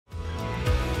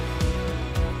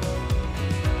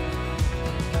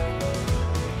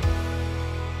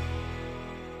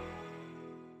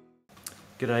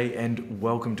G'day and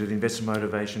welcome to the Investor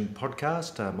Motivation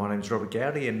Podcast. My name's Robert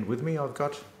Goudie and with me I've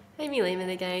got... Amy Lehmann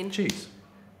again. Jeez,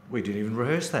 we didn't even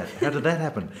rehearse that. How did that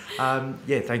happen?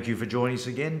 Thank you for joining us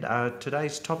again.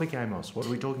 Today's topic, Amos, what are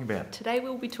we talking about? Today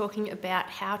we'll be talking about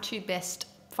how to best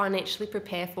financially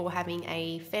prepare for having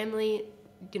a family,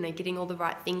 getting all the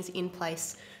right things in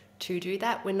place to do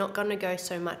that. We're not going to go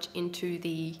so much into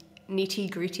the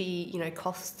nitty-gritty,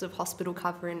 costs of hospital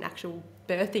cover and actual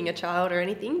birthing a child or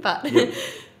anything, but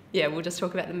Yep. we'll just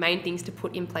talk about the main things to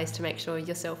put in place to make sure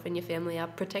yourself and your family are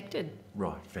protected.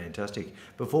 Right, fantastic.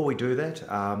 Before we do that,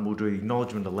 we'll do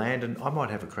acknowledgement of land, and I might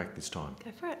have a crack this time.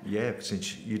 Go for it. Yeah,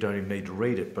 since you don't even need to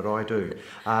read it, but I do.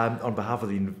 On behalf of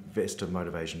the Investor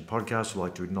Motivation Podcast, I'd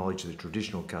like to acknowledge the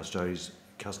traditional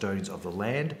custodians of the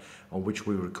land on which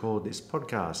we record this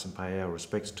podcast and pay our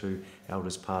respects to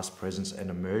elders past, present and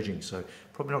emerging. So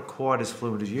probably not quite as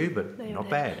fluent as you, but not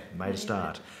bad. Made a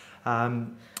start.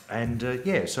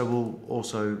 So we'll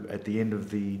also, at the end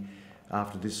of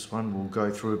after this one, we'll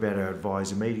go through about our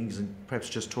advisor meetings and perhaps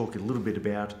just talk a little bit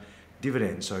about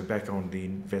dividends. So back on the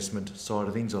investment side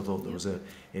of things, I thought there was an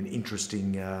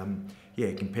interesting,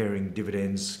 comparing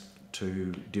dividends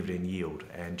to dividend yield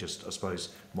and just, I suppose,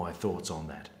 my thoughts on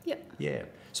that. Yep. Yeah.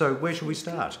 So where should we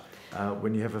start?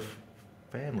 When you have a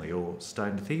family or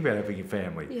starting to think about having a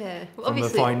family? Yeah. Well, from a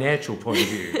financial point of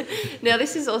view. Now,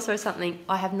 this is also something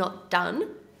I have not done.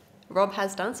 Rob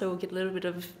has done, so we'll get a little bit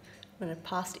of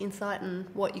past insight and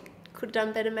what you could have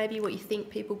done better, maybe what you think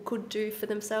people could do for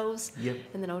themselves. Yep.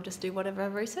 And then I'll just do whatever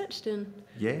I've researched and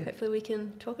hopefully we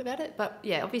can talk about it. But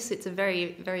yeah, obviously it's a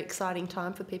very, very exciting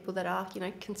time for people that are,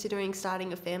 considering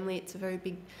starting a family. It's a very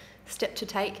big step to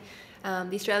take.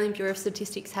 The Australian Bureau of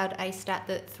Statistics had a stat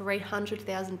that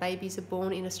 300,000 babies are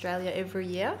born in Australia every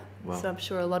year. Wow. So I'm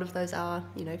sure a lot of those are,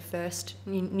 first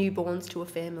newborns to a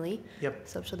family. Yep.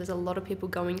 So I'm sure there's a lot of people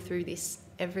going through this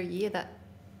every year that,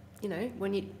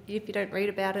 if you don't read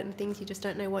about it and things, you just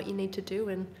don't know what you need to do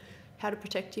and how to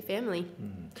protect your family.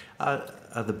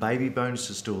 Are the baby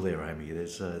bonuses still there, Amy?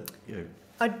 There's,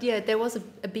 there was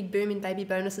a big boom in baby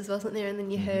bonuses, wasn't there? And then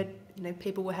you heard,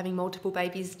 people were having multiple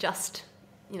babies just,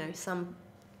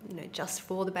 just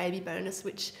for the baby bonus,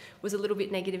 which was a little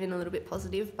bit negative and a little bit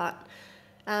positive. But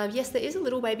yes, there is a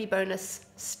little baby bonus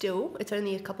still. It's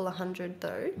only a couple of hundred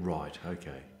though. Right,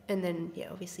 okay. And then,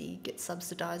 obviously you get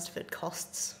subsidised for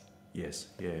costs. Yes,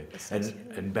 yeah.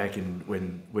 And back in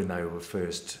when they were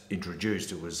first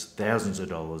introduced, it was thousands of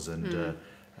dollars. And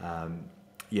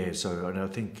so I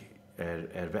think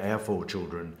out of our 4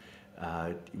 children,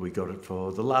 we got it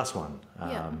for the last one.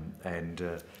 I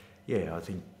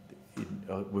think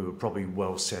we were probably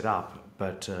well set up,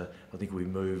 but I think we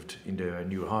moved into a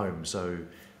new home, so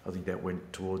I think that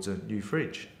went towards a new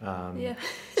fridge.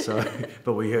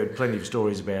 But we heard plenty of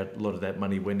stories about a lot of that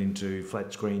money went into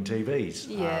flat screen TVs.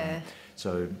 Yeah.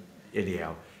 So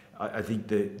anyhow, I think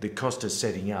the cost of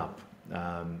setting up,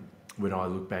 when I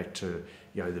look back to,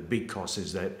 the big cost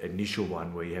is that initial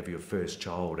one where you have your first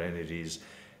child and it is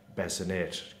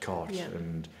bassinet, cot,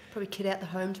 and probably kit out the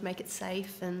home to make it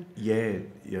safe and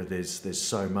there's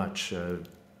so much,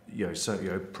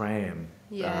 pram,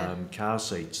 car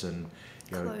seats and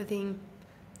clothing,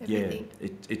 everything.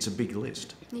 It's a big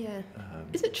list. Yeah.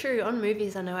 Is it true on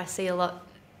movies? I know I see a lot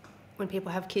when people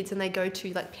have kids and they go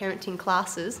to parenting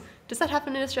classes. Does that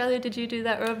happen in Australia? Did you do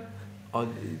that, Rob?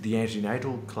 The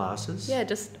antenatal classes? Yeah,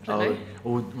 just I don't know.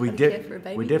 Or we care for a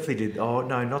baby? We definitely did. Oh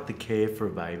no, not the care for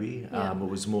a baby. It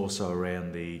was more so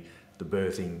around the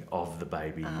birthing of the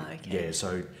baby. Okay. Yeah,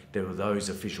 so there were those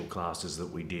official classes that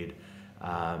we did,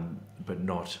 but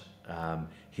not.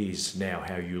 Here's now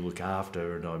how you look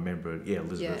after. And I remember,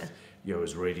 Elizabeth,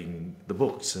 was reading the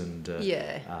books, and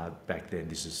back then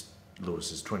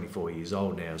Lewis is 24 years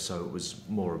old now, so it was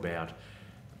more about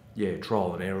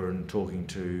trial and error and talking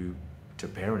to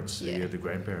parents. The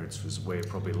grandparents was where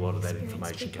probably a lot of that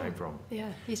information came from.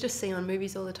 Yeah, you just see on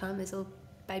movies all the time. There's all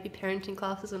baby parenting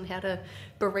classes on how to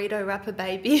burrito wrap a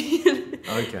baby,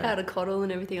 how to coddle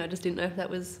and everything. I just didn't know if that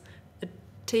was a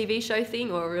TV show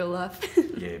thing or real life.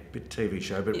 Bit TV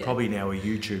show, but probably now a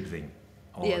YouTube thing.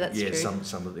 That's true.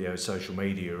 Some of the social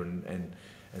media and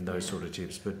those sort of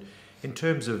tips. But in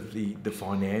terms of the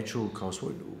financial cost,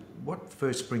 what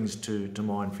first springs to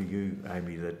mind for you,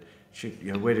 Amy? That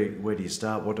where do you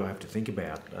start? What do I have to think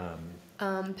about?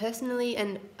 Personally,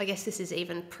 and I guess this is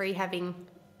even pre having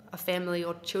a family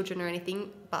or children or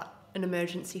anything, but an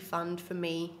emergency fund for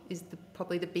me is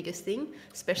probably the biggest thing,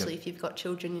 especially if you've got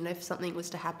children. If something was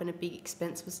to happen, a big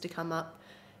expense was to come up,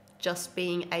 just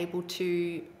being able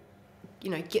to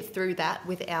get through that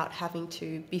without having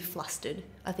to be flustered.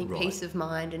 I think peace of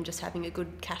mind and just having a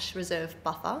good cash reserve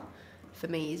buffer for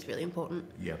me is really important.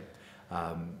 Yeah.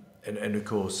 And of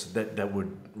course, that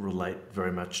would relate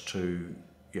very much to,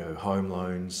 home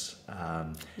loans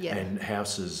and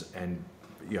houses, and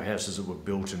houses that were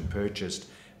built and purchased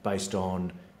based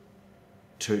on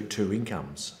two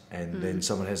incomes, and then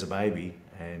someone has a baby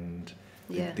and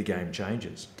the game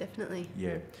changes. Definitely.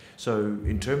 Yeah. So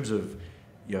in terms of,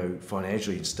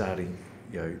 financially and starting,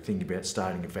 thinking about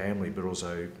starting a family, but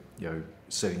also,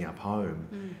 setting up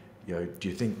home, do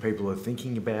you think people are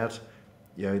thinking about,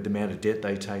 the amount of debt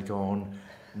they take on,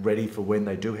 ready for when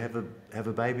they do have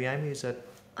a baby, Amy? Is that?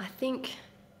 I think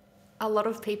a lot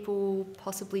of people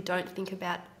possibly don't think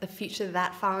about the future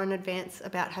that far in advance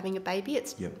about having a baby.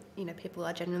 It's, people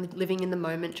are generally living in the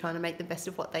moment, trying to make the best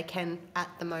of what they can at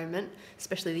the moment,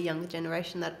 especially the younger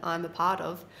generation that I'm a part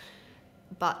of.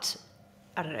 But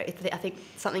I don't know, I think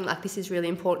something like this is really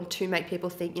important to make people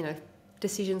think,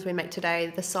 decisions we make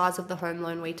today, the size of the home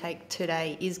loan we take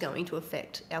today is going to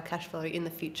affect our cash flow in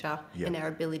the future and our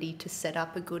ability to set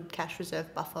up a good cash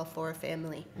reserve buffer for a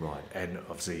family. Right, and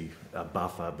obviously a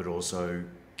buffer, but also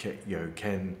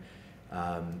can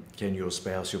your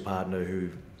spouse, your partner,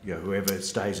 whoever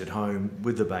stays at home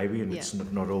with the baby, and it's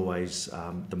not always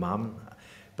the mum,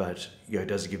 but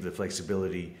does it give the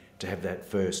flexibility to have that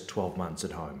first 12 months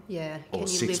at home? Yeah, or can you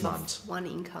 6 live months? Off one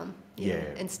income? Yeah.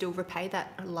 And still repay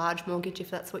that large mortgage if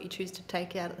that's what you choose to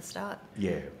take out at the start.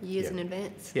 Yeah. Years in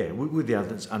advance. Yeah, with the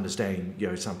understanding,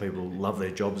 some people love their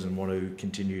jobs and want to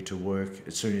continue to work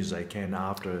as soon as they can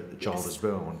after the child is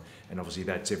born, and obviously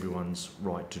that's everyone's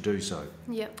right to do so.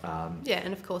 Yeah.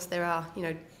 And of course there are,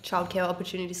 childcare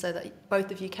opportunities so that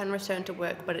both of you can return to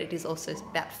work, but it is also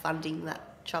about funding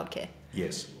that childcare.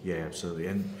 Yes, yeah, absolutely.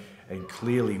 And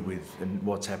clearly with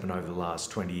what's happened over the last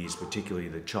 20 years, particularly,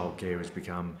 the childcare has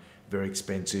become very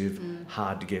expensive,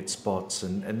 hard to get spots,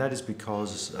 and that is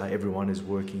because everyone is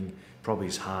working probably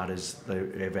as hard as they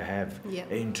ever have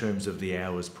in terms of the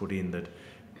hours put in, that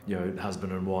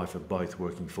husband and wife are both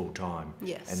working full time,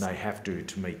 and they have to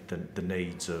meet the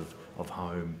needs of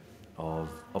home,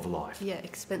 of life. Yeah,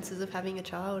 expenses of having a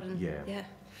child and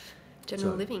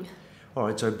general living. All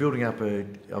right, so building up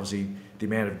obviously the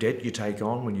amount of debt you take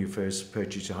on when you first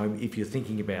purchase a home, if you're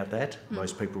thinking about that,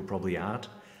 most people probably aren't,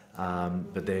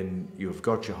 but then you've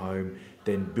got your home,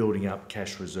 then building up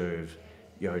cash reserve,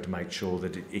 to make sure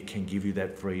that it can give you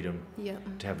that freedom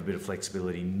to have a bit of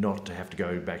flexibility, not to have to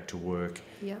go back to work,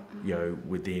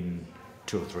 within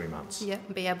 2 or 3 months. Yeah,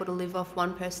 be able to live off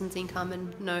one person's income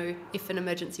and know if an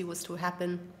emergency was to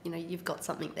happen, you've got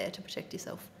something there to protect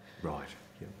yourself. Right.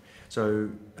 Yeah. So,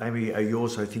 Amy, are you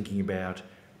also thinking about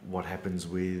what happens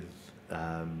with,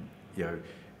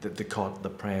 the cot, the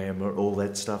pram, or all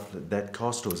that stuff, that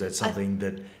cost, or is that something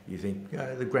that you think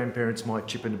the grandparents might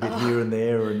chip in a bit here and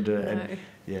there? And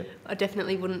I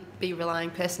definitely wouldn't be relying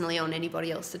personally on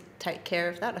anybody else to take care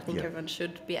of that. I think everyone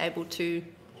should be able to,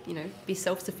 be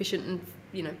self-sufficient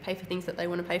and, pay for things that they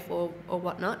want to pay for or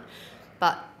whatnot.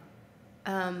 But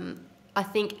I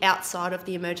think outside of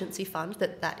the emergency fund,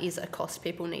 that is a cost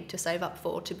people need to save up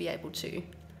for to be able to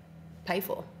pay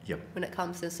for when it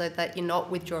comes to, so that you're not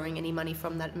withdrawing any money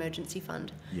from that emergency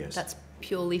fund. Yes. That's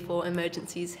purely for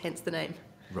emergencies, hence the name.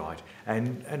 Right.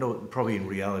 And probably in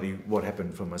reality, what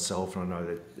happened for myself, and I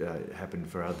know that happened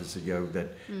for others, that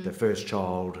the first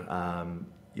child, in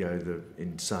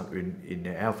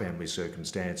our family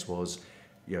circumstance was,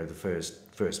 the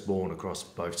firstborn across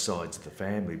both sides of the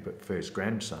family, but first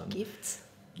grandson. Gifts.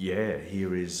 Yeah,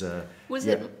 here is... was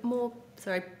it more,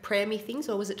 prammy things,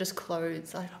 or was it just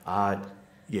clothes?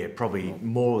 Probably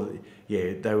more...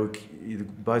 Yeah, they were...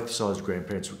 Both sides of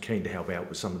grandparents were keen to help out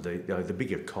with some of the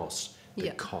bigger costs.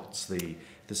 The cots, the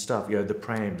stuff, the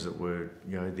prams that were,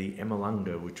 the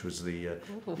Emmerlunga, which was the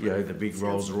big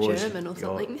Rolls Royce. German or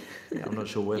something. I'm not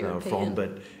sure where they were from,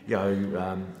 but,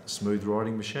 smooth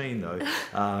riding machine though,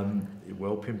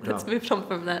 well pimped up. Let's move on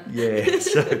from that. Yeah,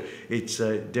 so it's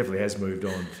definitely has moved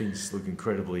on. Things look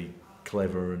incredibly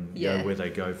clever, and where they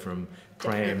go from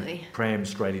pram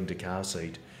straight into car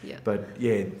seat. Yeah. But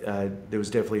there was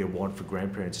definitely a want for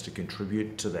grandparents to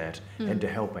contribute to that and to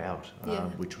help out,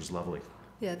 which was lovely.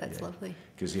 Yeah, that's lovely.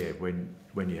 Because when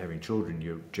you're having children,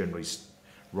 you're generally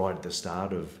right at the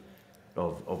start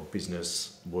of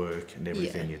business, work, and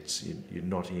everything. It's you're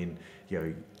not in.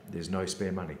 There's no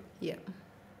spare money. Yeah,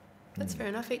 that's fair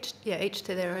enough. Each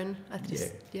to their own.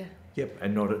 Yep,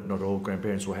 and not all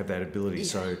grandparents will have that ability. Yeah.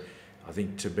 So I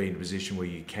think to be in a position where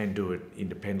you can do it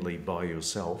independently by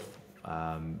yourself.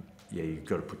 You've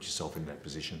got to put yourself in that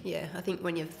position. Yeah, I think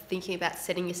when you're thinking about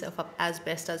setting yourself up as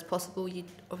best as possible, you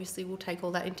obviously will take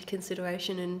all that into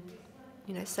consideration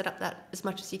and, set up that as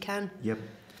much as you can. Yep.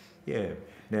 Yeah.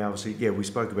 Now, obviously, yeah, we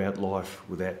spoke about life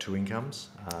without two incomes,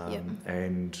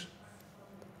 and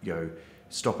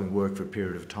stopping work for a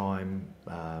period of time,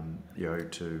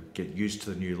 to get used to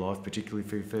the new life, particularly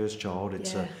for your first child.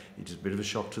 It's a bit of a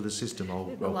shock to the system.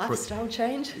 A lifestyle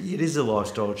change. It is a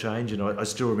lifestyle change, and I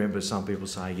still remember some people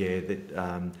saying,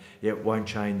 that it won't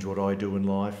change what I do in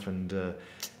life, and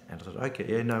I thought, okay,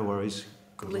 yeah, no worries.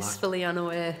 Blissfully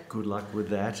unaware. Good luck with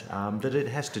that. That it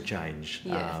has to change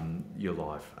your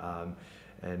life,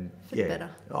 and for the better.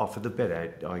 Oh, for the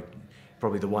better.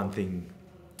 Probably the one thing.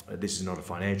 This is not a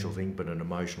financial thing, but an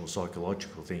emotional,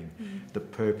 psychological thing. The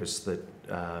purpose that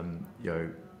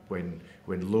when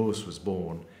Lewis was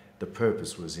born, the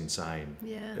purpose was insane.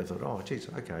 Yeah. I thought, oh, geez,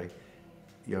 okay.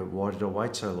 Why did I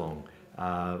wait so long?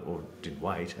 Or didn't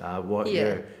wait?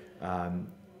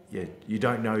 You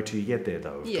don't know till you get there,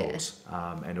 though, of course.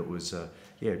 And it was,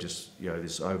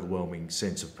 this overwhelming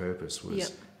sense of purpose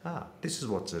was, this is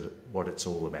what it's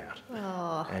all about.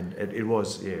 Oh. And it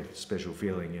was, special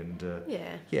feeling. And,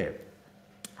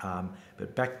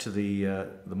 but back to the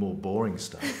more boring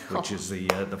stuff, which is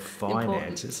the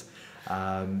finances.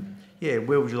 Where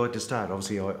would you like to start?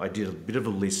 Obviously, I did a bit of a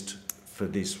list for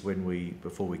this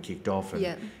before we kicked off.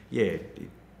 And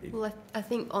well, I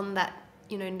think on that,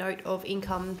 note of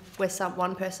income where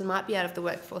one person might be out of the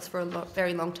workforce for a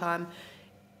very long time,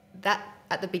 that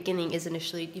at the beginning is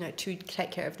initially, to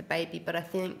take care of the baby. But I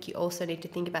think you also need to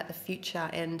think about the future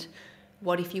and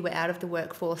what if you were out of the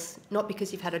workforce, not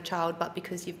because you've had a child, but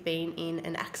because you've been in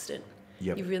an accident.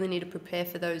 Yep. You really need to prepare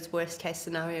for those worst case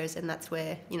scenarios, and that's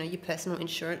where, your personal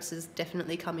insurances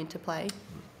definitely come into play.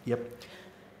 Yep.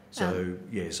 So,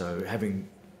 so having,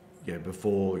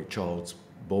 before your child's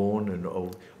born, and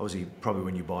obviously probably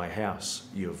when you buy a house,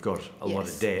 you've got a lot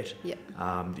of debt. Yep.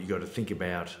 You've got to think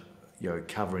about,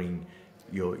 covering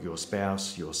your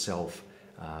spouse, yourself,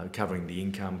 covering the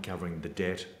income, covering the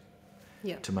debt,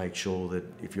 to make sure that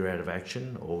if you're out of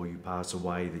action or you pass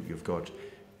away, that you've got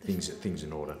things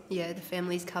in order. Yeah, the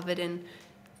family's covered, and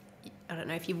I don't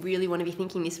know if you really want to be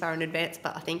thinking this far in advance,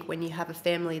 but I think when you have a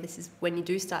family, this is when you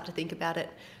do start to think about it.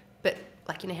 But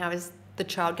how is the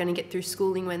child going to get through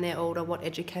schooling when they're older? What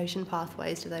education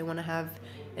pathways do they want to have?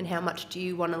 And how much do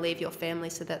you want to leave your family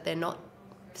so that they're not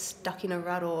stuck in a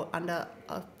rut or under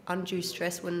undue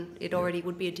stress when it already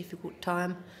would be a difficult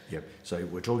time? Yep. So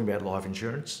we're talking about life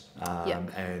insurance,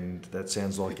 and that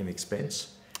sounds like an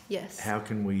expense. Yes. How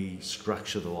can we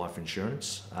structure the life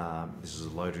insurance? This is a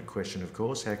loaded question, of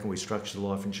course. How can we structure the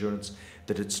life insurance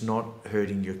that it's not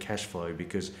hurting your cash flow?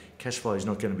 Because cash flow is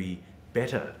not going to be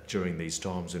better during these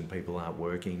times when people aren't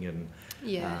working. And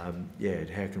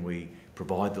how can we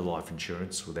provide the life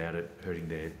insurance without it hurting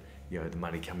their, the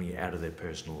money coming out of their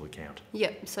personal account?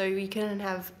 Yep. So you can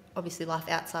have obviously life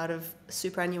outside of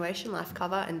superannuation, life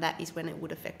cover, and that is when it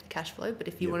would affect the cash flow. But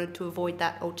if you wanted to avoid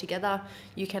that altogether,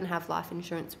 you can have life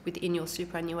insurance within your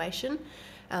superannuation.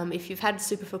 If you've had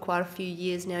super for quite a few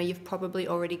years now, you've probably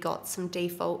already got some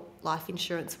default life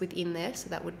insurance within there, so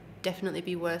that would definitely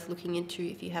be worth looking into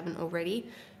if you haven't already.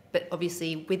 But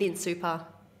obviously within super,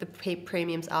 the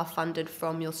premiums are funded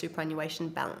from your superannuation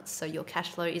balance, so your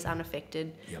cash flow is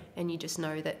unaffected, and you just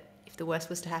know that if the worst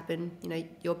was to happen,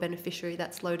 your beneficiary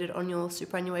that's loaded on your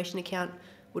superannuation account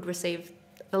would receive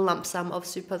the lump sum of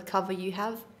super cover you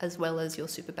have, as well as your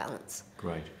super balance.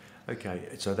 Great. Okay,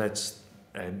 so that's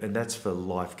for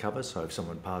life cover, so if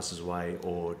someone passes away,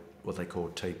 or what they call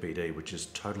TPD, which is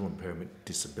total impairment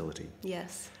disability.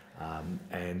 Yes.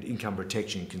 And income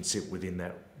protection can sit within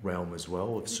that realm as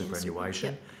well of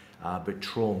superannuation. But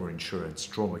trauma insurance,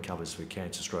 trauma covers for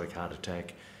cancer, stroke, heart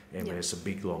attack, MS, a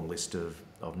big long list of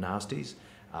nasties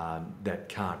that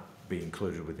can't be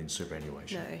included within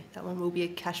superannuation. No, that one will be a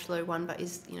cash flow one, but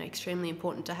is extremely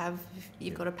important to have.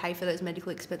 You've got to pay for those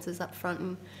medical expenses up front,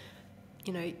 and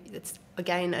it's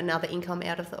again another income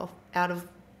out of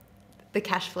the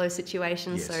cash flow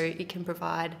situation. So it can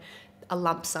provide a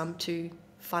lump sum to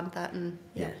fund that and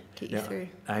get you through.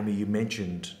 Amy, you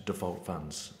mentioned default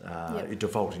funds,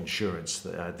 default insurance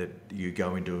that you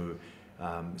go into.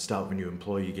 Start when you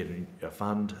employ, you get a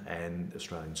fund, and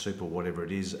Australian Super, whatever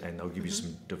it is, and they'll give you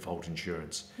some default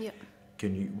insurance. Yep.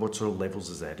 What sort of levels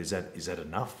is that? Is that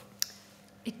enough?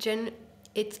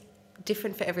 It's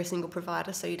different for every single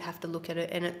provider, so you'd have to look at it,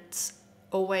 and it's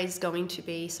always going to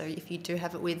be. So if you do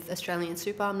have it with Australian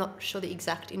Super, I'm not sure the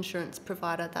exact insurance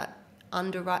provider that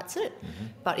underwrites it,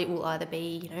 but it will either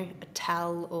be a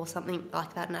TAL or something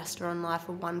like that, an Astra on Life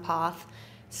or One Path.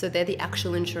 So they're the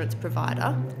actual insurance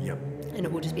provider, and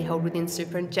it will just be held within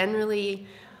super. And generally,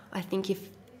 I think if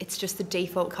it's just the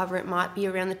default cover, it might be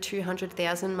around the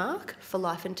 200,000 mark for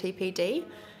life and TPD,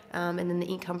 and then the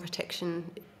income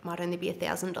protection might only be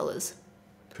 $1,000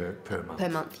 per month. Per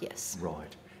month, yes.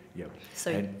 Right. Yep.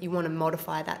 So you want to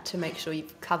modify that to make sure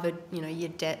you've covered, your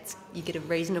debts. You get a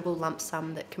reasonable lump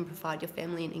sum that can provide your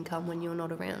family an income when you're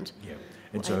not around. Yeah.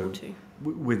 And so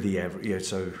with the average,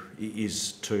 so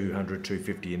is 200,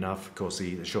 250 enough? Of course,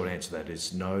 the short answer to that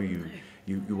is no. You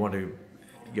want to,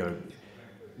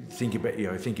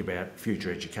 think about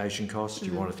future education costs.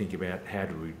 You want to think about how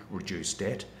do we reduce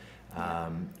debt,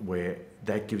 where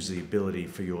that gives the ability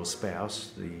for your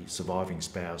spouse, the surviving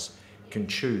spouse, can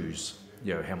choose,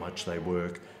 how much they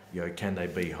work. Can they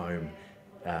be home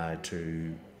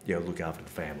to look after the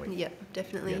family? Yeah,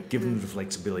 definitely. Give them the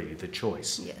flexibility, the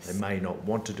choice. Yes. They may not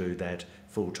want to do that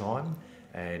full time,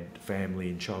 and family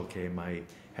and childcare may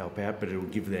help out, but it will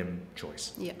give them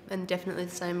choice. Yeah, and definitely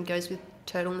the same goes with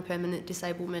total and permanent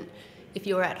disablement. If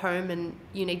you're at home and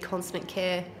you need constant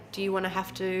care, do you want to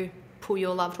have to pull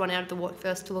your loved one out of the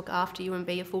workforce to look after you and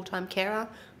be a full-time carer,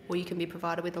 or you can be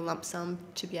provided with a lump sum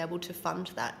to be able to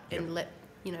fund that and let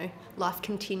life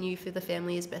continue for the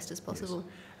family as best as possible.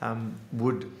 Yes.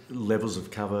 Would levels of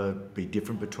cover be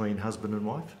different between husband and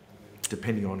wife,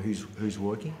 depending on who's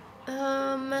working?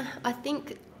 I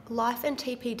think life and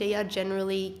TPD are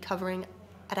generally covering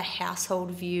at a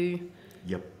household view.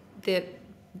 Yep. The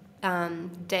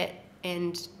debt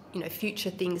and future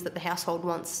things that the household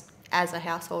wants as a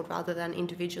household rather than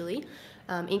individually.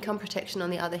 Income protection, on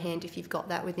the other hand, if you've got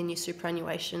that within your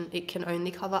superannuation, it can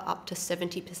only cover up to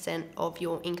 70% of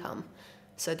your income.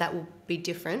 So that will be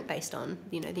different based on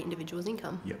the individual's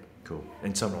income. Yep, cool.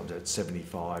 And sometimes that's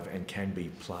 75 and can be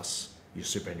plus your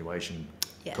superannuation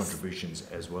contributions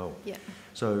as well. Yeah.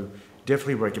 So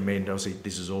definitely recommend, obviously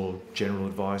this is all general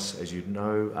advice, as you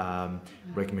know,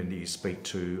 recommend that you speak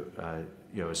to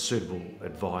a suitable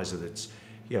advisor that's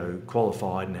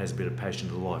qualified and has a bit of passion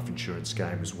to the life insurance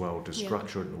game as well, to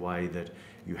structure it in a way that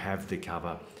you have the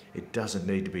cover. It doesn't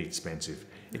need to be expensive.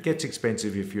 It gets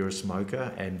expensive if you're a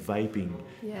smoker, and vaping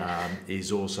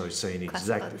is also seen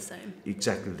exactly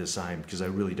the same, because they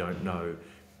really don't know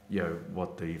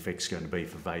what the effect's going to be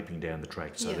for vaping down the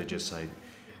track. So they just say,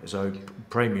 so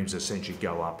premiums essentially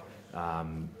go up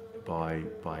by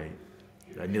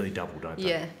they nearly double, don't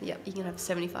they? Yeah. You can have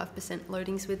 75%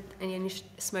 loadings with any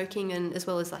smoking, and as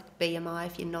well as like BMI.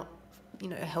 If you're not,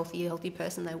 a healthy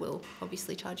person, they will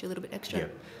obviously charge you a little bit extra. Yeah.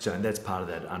 So, and that's part of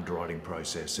that underwriting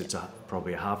process. It's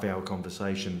probably a half-hour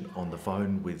conversation on the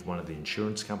phone with one of the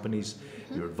insurance companies.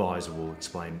 Your advisor will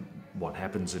explain what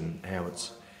happens and how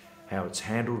it's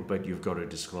handled, but you've got to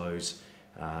disclose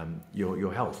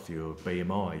your health, your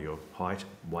BMI, your height,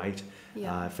 weight,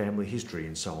 family history,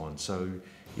 and so on. So,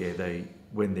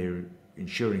 when they're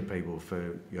insuring people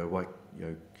for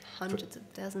hundreds of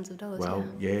thousands of dollars. Well,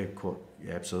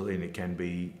 absolutely, and it can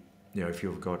be, if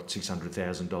you've got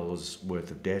 $600,000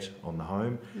 worth of debt on the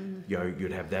home,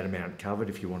 you'd have that amount covered.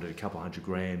 If you wanted a couple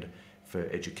 $100,000 for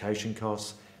education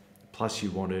costs, plus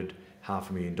you wanted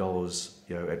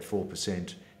 $500,000, at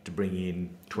 4% to bring in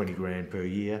 $20,000 per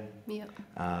year. Yeah.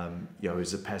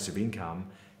 As a passive income,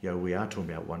 we are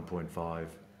talking about 1.5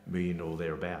 million or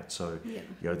thereabouts. So,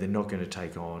 they're not going to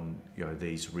take on,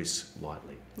 these risks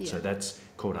lightly. So that's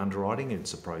called underwriting, and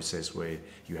it's a process where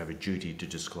you have a duty to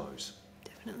disclose.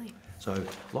 Definitely. So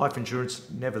life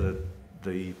insurance, never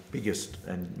the biggest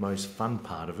and most fun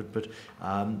part of it, but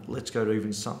let's go to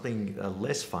even something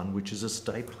less fun, which is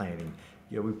estate planning.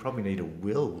 We probably need a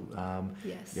will,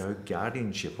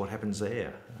 guardianship. What happens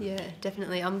there? Yeah,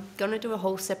 definitely. I'm going to do a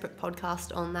whole separate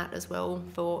podcast on that as well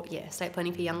for, estate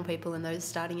planning for young people and those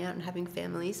starting out and having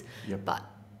families. Yep. But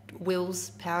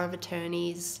wills, power of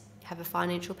attorneys, have a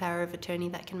financial power of attorney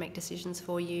that can make decisions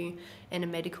for you, and a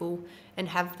medical, and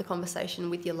have the conversation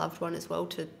with your loved one as well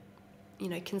to,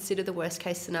 consider the worst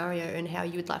case scenario and how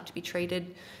you would like to be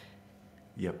treated.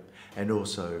 Yep. And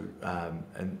also,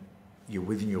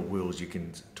 within your wills, you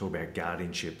can talk about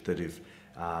guardianship, that if,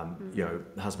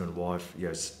 husband and wife,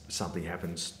 something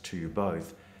happens to you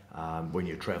both, when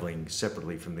you're travelling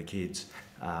separately from the kids,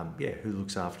 who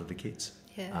looks after the kids?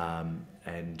 Yeah.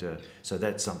 So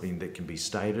that's something that can be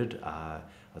stated. I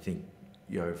think,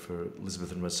 for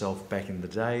Elizabeth and myself back in the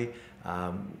day,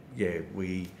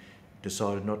 we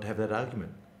decided not to have that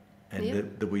argument,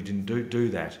 and that we didn't do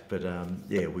that. But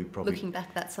we probably... Looking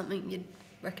back, that's something you'd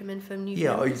recommend for new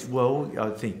families? I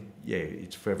think,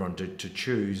 it's for everyone to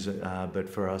choose, but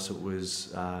for us it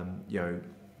was,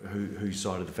 whose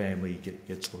side of the family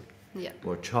gets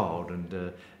or child, and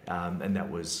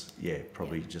that was,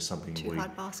 probably just something too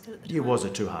hard basket at the time. It was a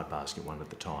too hard basket one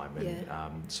at the time, and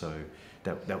so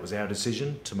that was our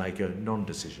decision to make a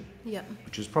non-decision,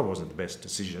 which probably wasn't the best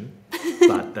decision,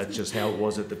 but that's just how it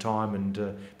was at the time,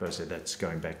 and but I said that's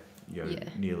going back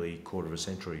nearly quarter of a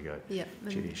century ago. Yeah.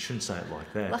 Gee, you shouldn't say it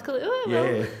like that. Luckily,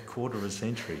 Quarter of a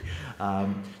century.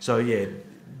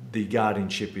 The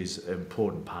guardianship is an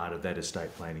important part of that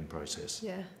estate planning process.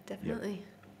 Yeah, definitely.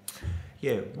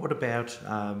 What about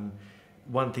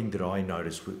one thing that I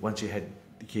noticed once you had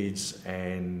the kids,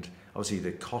 and obviously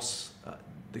the costs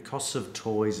of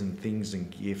toys and things and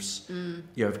gifts,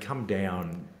 have come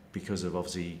down because of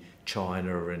obviously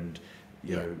China and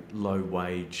low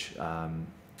wage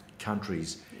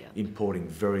countries importing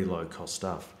very low cost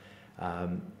stuff.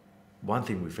 One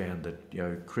thing we found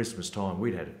that Christmas time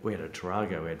we had a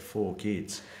Tarago, had 4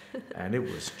 kids, and it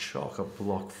was chock a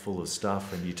block full of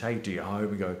stuff, and you take it to your home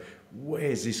and go,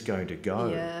 where's this going to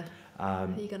go? Yeah. Are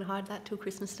you going to hide that till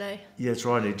Christmas Day? Yeah, that's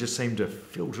right. It just seemed to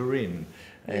filter in,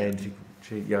 and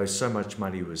so much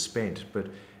money was spent. But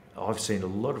I've seen a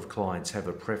lot of clients have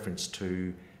a preference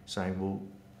to saying, well,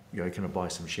 can I buy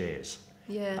some shares?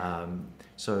 Yeah.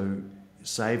 So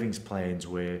savings plans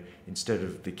where instead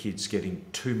of the kids getting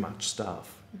too much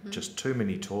stuff, just too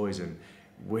many toys, and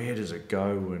where does it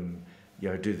go, and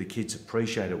do the kids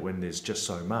appreciate it when there's just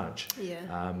so much?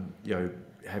 Yeah.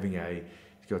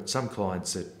 You've got some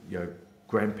clients that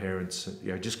grandparents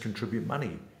just contribute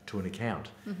money to an account,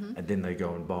 and then they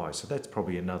go and buy. So that's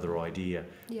probably another idea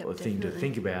or thing to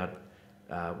think about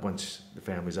once the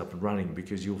family's up and running,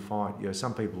 because you'll find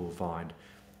some people will find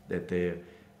that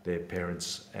their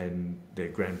parents and their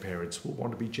grandparents will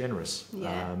want to be generous.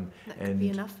 Yeah, that could be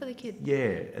enough for the kid.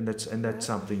 Yeah, and that's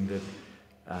something that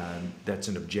that's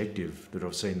an objective that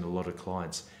I've seen in a lot of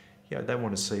clients. They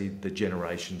want to see the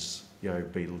generations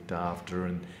be looked after,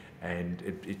 and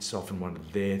it's often one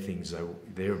of their things,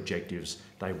 their objectives.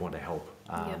 They want to help,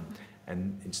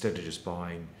 and instead of just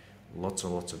buying lots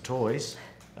and lots of toys,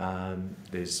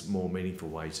 there's more meaningful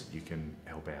ways that you can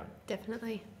help out.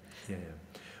 Definitely. Yeah.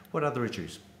 What other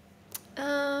issues?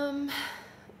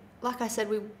 Like I said,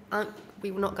 we're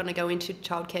not going to go into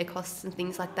childcare costs and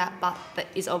things like that, but that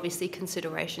is obviously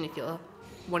consideration if you're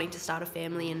wanting to start a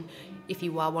family, and if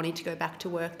you are wanting to go back to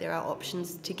work, there are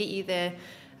options to get you there,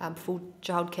 full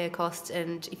childcare costs.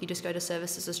 And if you just go to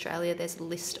Services Australia, there's a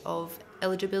list of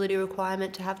eligibility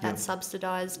requirement to have that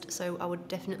subsidised, so I would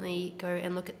definitely go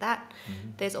and look at that.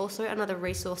 There's also another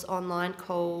resource online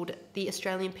called the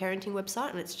Australian Parenting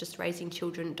website, and it's just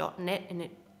raisingchildren.net, and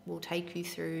it will take you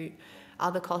through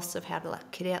other costs of how to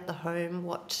kit out the home,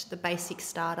 what the basic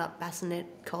startup bassinet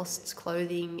costs,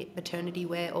 clothing, maternity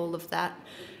wear, all of that.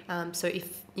 So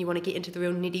if you want to get into the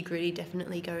real nitty gritty,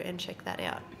 definitely go and check that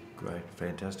out. Great,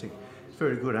 fantastic.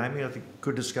 Very good, Amy. I think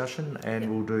good discussion, and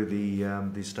we'll do the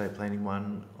estate planning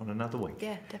one on another week.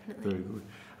 Yeah, definitely. Very good.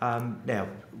 Now,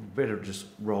 better just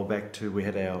roll back to, we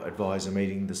had our advisor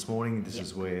meeting this morning. This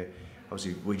is where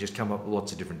obviously we just come up with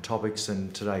lots of different topics,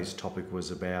 and today's topic was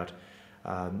about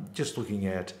just looking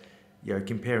at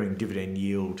comparing dividend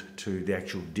yield to the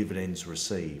actual dividends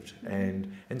received,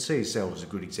 and CSL was a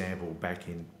good example. Back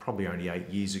in probably only 8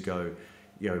 years ago,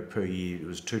 per year it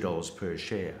was $2 per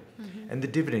share, and the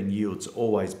dividend yield's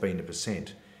always been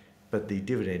 1%, but the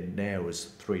dividend now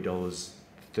is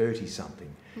 $3.30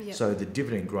 something. So the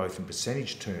dividend growth in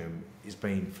percentage term has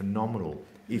been phenomenal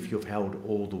if you've held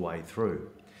all the way through.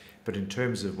 But in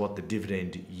terms of what the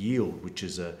dividend yield, which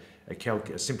is a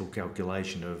simple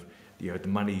calculation of the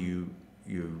money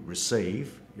you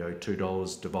receive,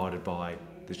 $2 divided by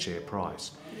the share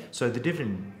price. So the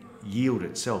dividend yield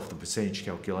itself, the percentage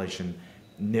calculation,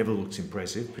 never looks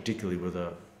impressive, particularly with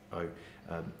a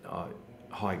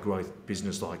high growth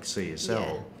business like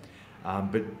CSL.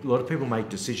 But a lot of people make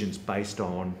decisions based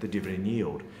on the dividend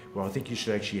yield. Well, I think you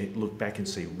should actually look back and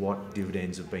see what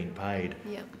dividends have been paid,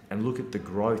 and look at the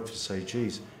growth to say,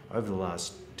 geez, over the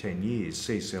last 10 years,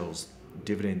 CSL's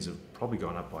dividends have probably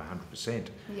gone up by 100%.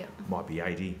 Might be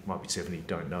 80, might be 70,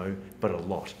 don't know, but a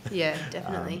lot. Yeah,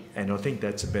 definitely. And I think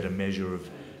that's a better measure of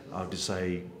to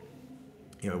say,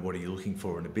 what are you looking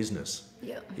for in a business?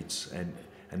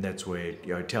 And that's where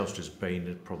Telstra's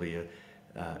been probably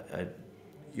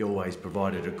you always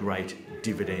provided a great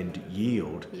dividend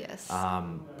yield,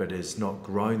 but has not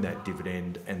grown that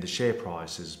dividend, and the share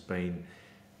price has been,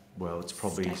 well, it's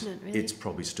probably stagnant, really. It's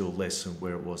probably still less than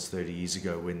where it was 30 years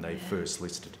ago when they first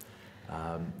listed.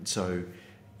 So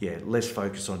less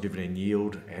focus on dividend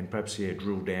yield, and perhaps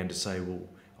drill down to say, well,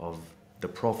 of the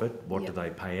profit, what do they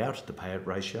pay out, the payout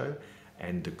ratio,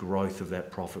 and the growth of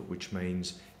that profit, which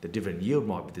means the dividend yield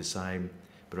might be the same,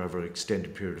 but over an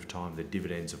extended period of time, the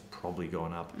dividends have probably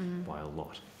gone up by a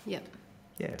lot. Yeah,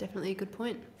 definitely a good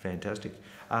point. Fantastic.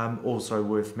 Also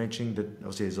worth mentioning that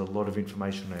obviously there's a lot of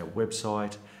information on our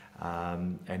website.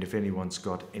 And if anyone's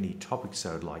got any topics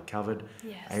they would like covered,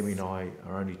 Yes. Amy and I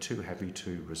are only too happy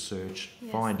to research,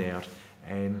 Yes. find out,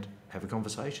 and have a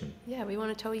conversation. Yeah, we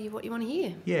want to tell you what you want to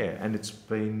hear. Yeah, and it's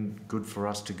been good for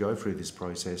us to go through this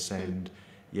process, and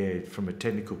yeah, from a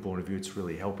technical point of view, it's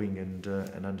really helping and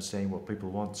understanding what people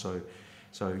want. So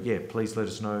yeah, please let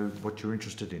us know what you're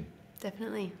interested in.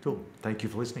 Definitely. Cool. Thank you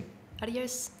for listening.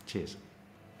 Adios. Cheers.